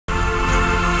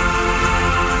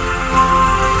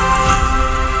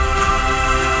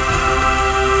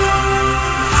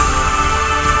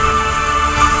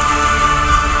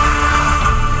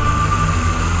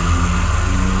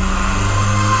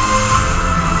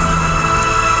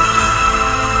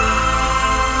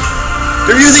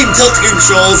They're using tilt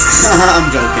controls.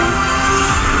 I'm joking.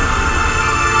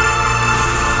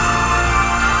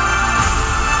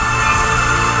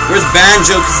 Where's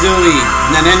Banjo-Kazooie?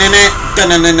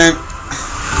 Na-na-na-na.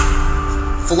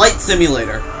 Flight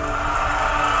Simulator.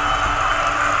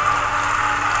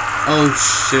 Oh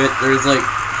shit, there's like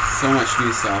so much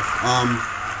new stuff.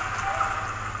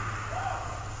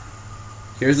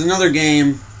 Here's another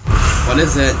game. What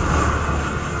is it?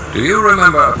 Do you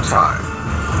remember a time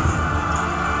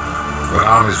when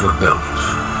armies were built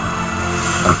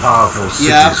and powerful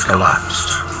cities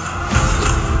collapsed?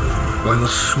 When the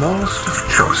smallest of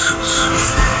choices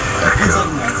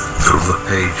echoed through the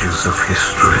pages of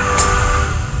history.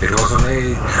 It was an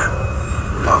age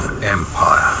of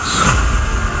empires.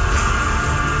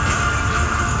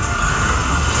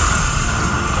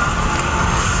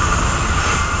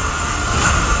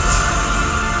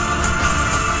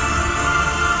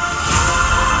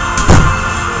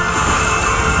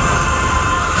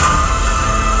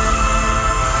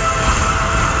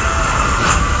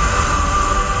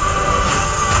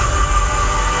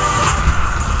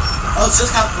 Oh, it's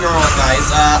just Captain Earl, guys.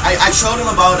 I showed him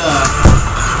about,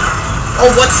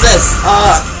 oh, what's this?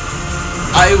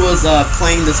 I was,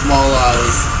 playing this while I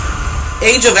was...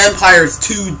 Age of Empires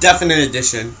 2 Definite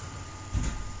Edition.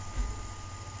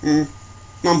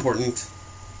 Not important.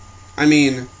 I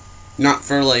mean, not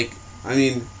for, like,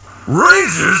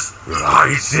 Rangers?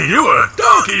 I see you at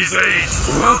Donkey's Age!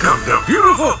 Welcome to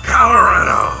beautiful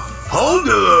Colorado! Home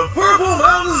to the Purple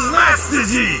Mountains Master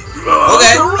G!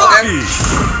 Okay, the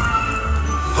Rockies!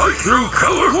 Hike through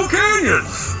colorful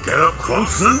canyons. Get up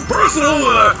close and personal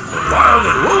with a wild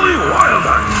and woolly wild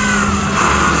ice.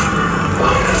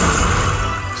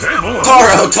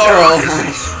 Toro.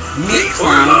 Meat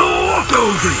clown.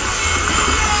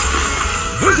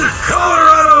 Visit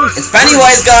Colorado's. It's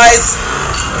Pennywise, guys.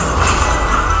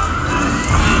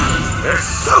 There's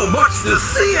so much to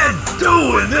see and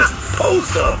do in this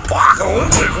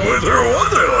post-apocalyptic winter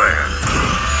wonderland.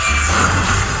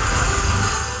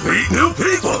 Meet new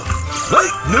people, make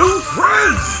new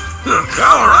friends.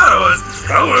 Colorado has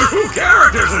colorful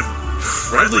characters and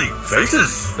friendly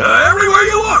faces everywhere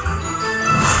you look.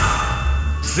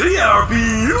 See our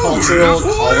beautiful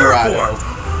Colorado.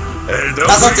 And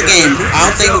That's not the game. I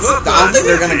don't think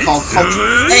they're gonna call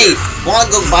Cultural. Hey,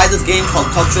 wanna go buy this game called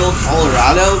Cultural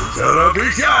Colorado? So don't be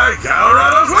shy.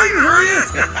 Colorado's waiting for you.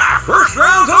 First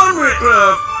round's on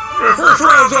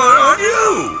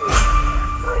you.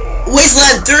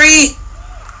 Wasteland 3!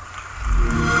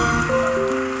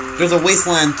 There's a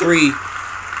Wasteland 3.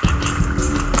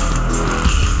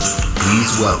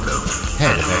 Please welcome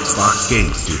head of Xbox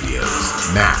Game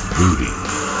Studios, Matt Booty.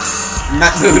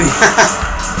 Matt Booty.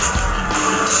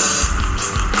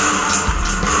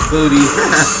 Booty.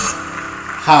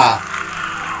 Ha.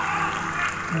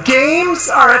 Games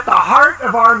are at the heart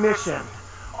of our mission.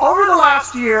 Over the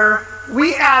last year,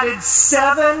 we added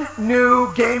 7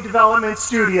 new game development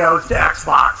studios to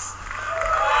Xbox.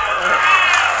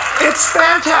 It's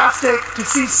fantastic to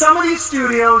see some of these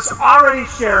studios already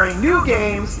sharing new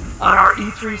games on our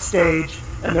E3 stage,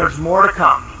 and there's more to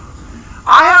come.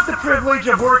 I have the privilege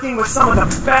of working with some of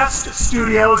the best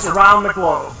studios around the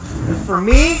globe. And for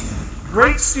me,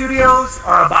 great studios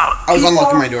are about people,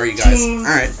 unlocking my door, you guys. teams,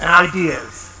 All right. and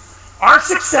ideas. Our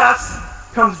success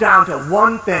comes down to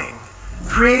one thing: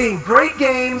 creating great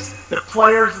games that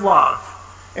players love.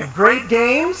 And great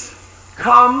games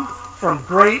come from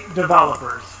great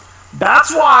developers.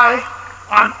 That's why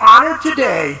I'm honored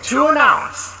today to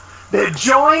announce that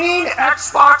joining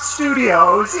Xbox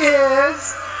Studios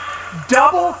is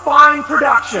Double Fine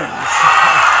Productions.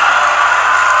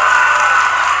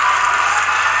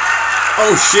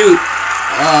 Oh shoot.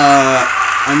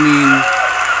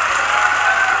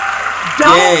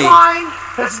 Double Fine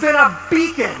has been a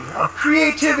beacon of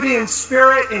creativity and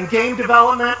spirit in game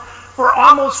development for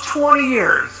almost 20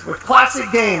 years, with classic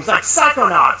games like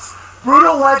Psychonauts,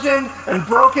 Brutal Legend, and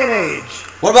Broken Age.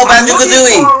 What about Banjo-Kazooie? I'm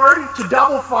looking forward to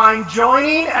Double Fine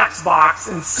joining Xbox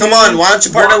and seeing Come on, why don't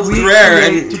you partner with Rare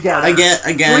and together. again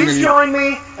Please join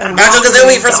me and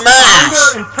Banjo-Kazooie for Smash.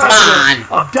 founder and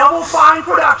president of Double Fine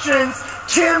Productions,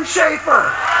 Tim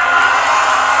Schafer.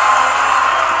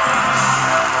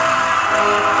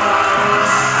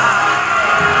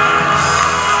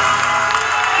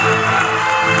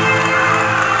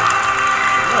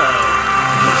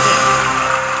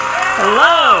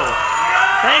 Hello!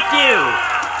 Thank you!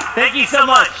 Thank you so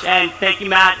much, and thank you,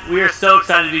 Matt. We are so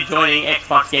excited to be joining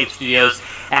Xbox Game Studios,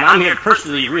 and I'm here to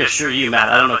personally reassure you, Matt,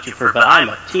 I don't know what you've heard, but I'm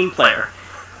a team player.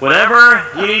 Whatever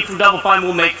you need from Double Fine,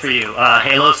 we'll make for you.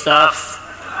 Halo stuff,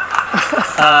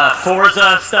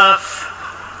 Forza stuff,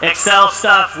 Excel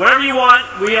stuff, whatever you want,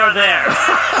 we are there.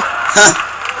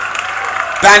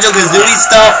 Banjo-Kazooie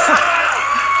stuff.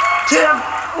 Tim,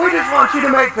 we just want you to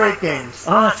make great games.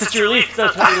 Oh, that's such a relief because I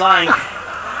was probably lying.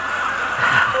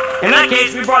 In that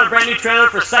case, we brought a brand new trailer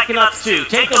for Psychonauts 2.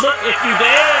 Take a look if you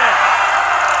dare.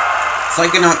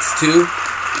 Psychonauts 2?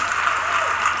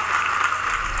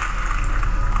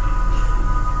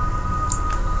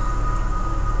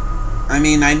 I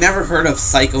mean, I never heard of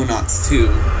Psychonauts 2.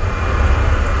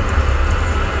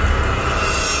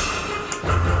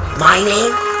 My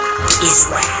name is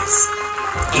Raz.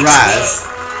 And Raz.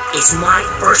 today is my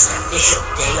first official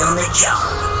day on the job.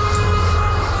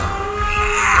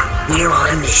 We're on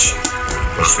a mission.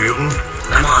 Rasputin?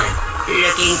 I'm on him.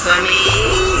 Looking for me?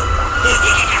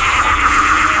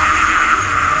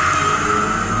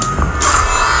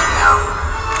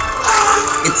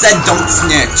 It said don't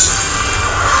snitch.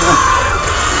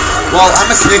 Well, I'm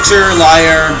a snitcher,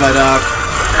 liar, but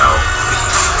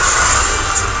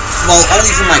well, only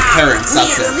for my parents,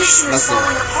 that's it. The mission is That's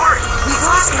falling it. apart. We've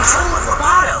lost control of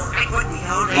Roboto.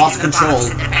 Lost control.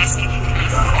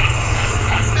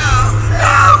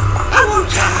 I won't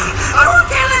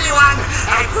tell anyone.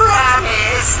 I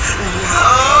promise.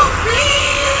 No,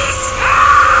 please.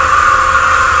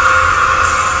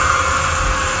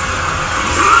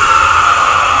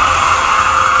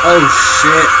 Oh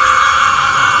shit.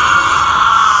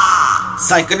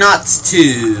 Psychonauts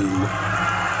 2.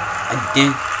 I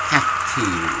didn't have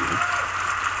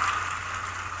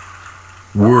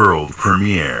to. World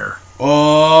premiere.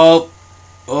 Oh.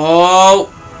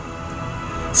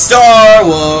 Star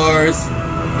Wars.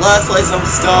 Let's play some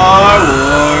Star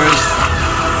Wars.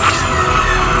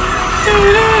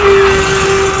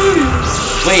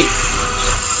 Wait.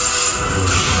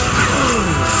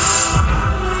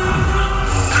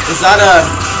 Is that a...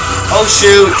 Oh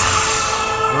shoot.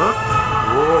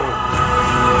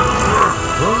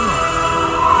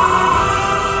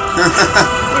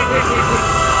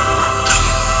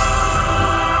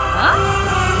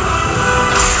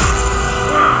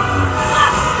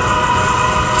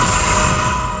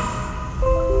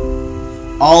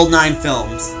 All 9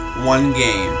 films, 1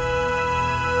 game.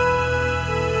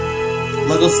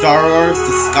 Lego Star Wars: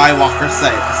 The Skywalker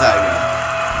Saga.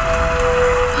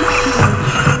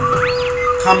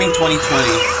 Coming 2020.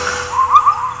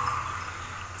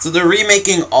 So they're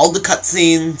remaking all the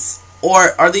cutscenes,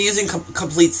 or are they using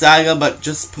complete saga but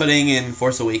just putting in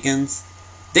Force Awakens?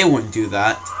 They wouldn't do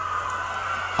that.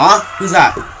 Huh? Who's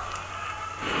that?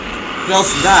 Who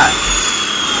else is that?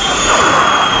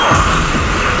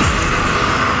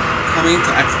 Coming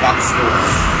to Xbox Store.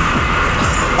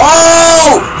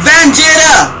 Oh!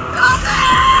 Vegeta!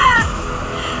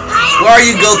 Where are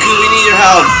you, Goku? We need your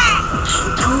help.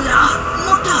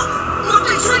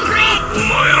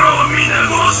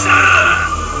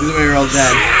 These are all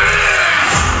dead.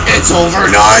 It's over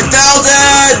 9,000!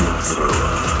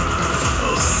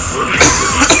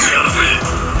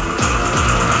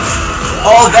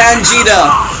 Oh, Vegeta!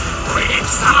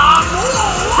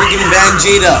 Freaking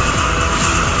Vegeta!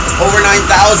 Over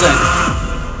 9,000!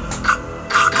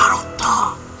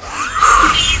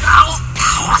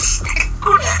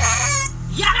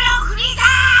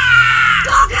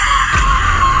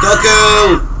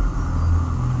 Goku!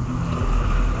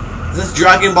 Is this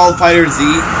Dragon Ball Fighter Z? It's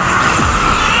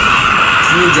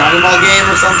a new Dragon Ball game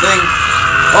or something?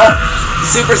 Oh!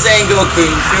 Super Saiyan Goku.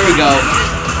 Here we go.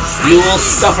 You will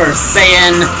suffer,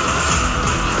 Saiyan!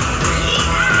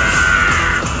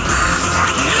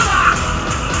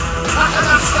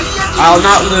 I'll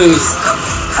not lose.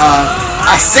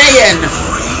 A Saiyan!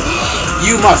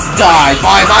 You must die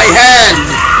by my hand!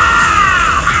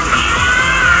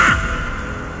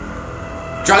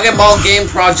 Dragon Ball Game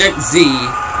Project Z.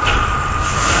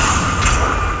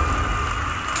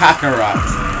 Kakarot.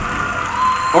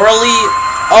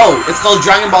 Oh, it's called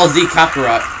Dragon Ball Z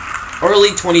Kakarot. Early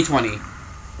 2020.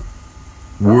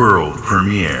 World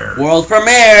premiere. World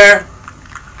premiere!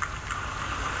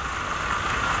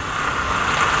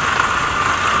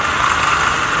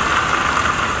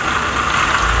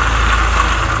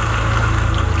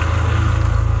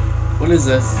 What is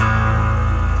this?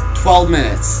 12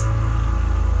 minutes.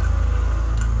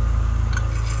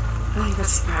 I have a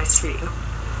surprise for you.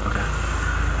 Okay.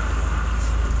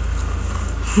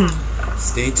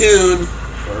 Stay tuned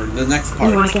for the next part.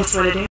 You want to guess what it is?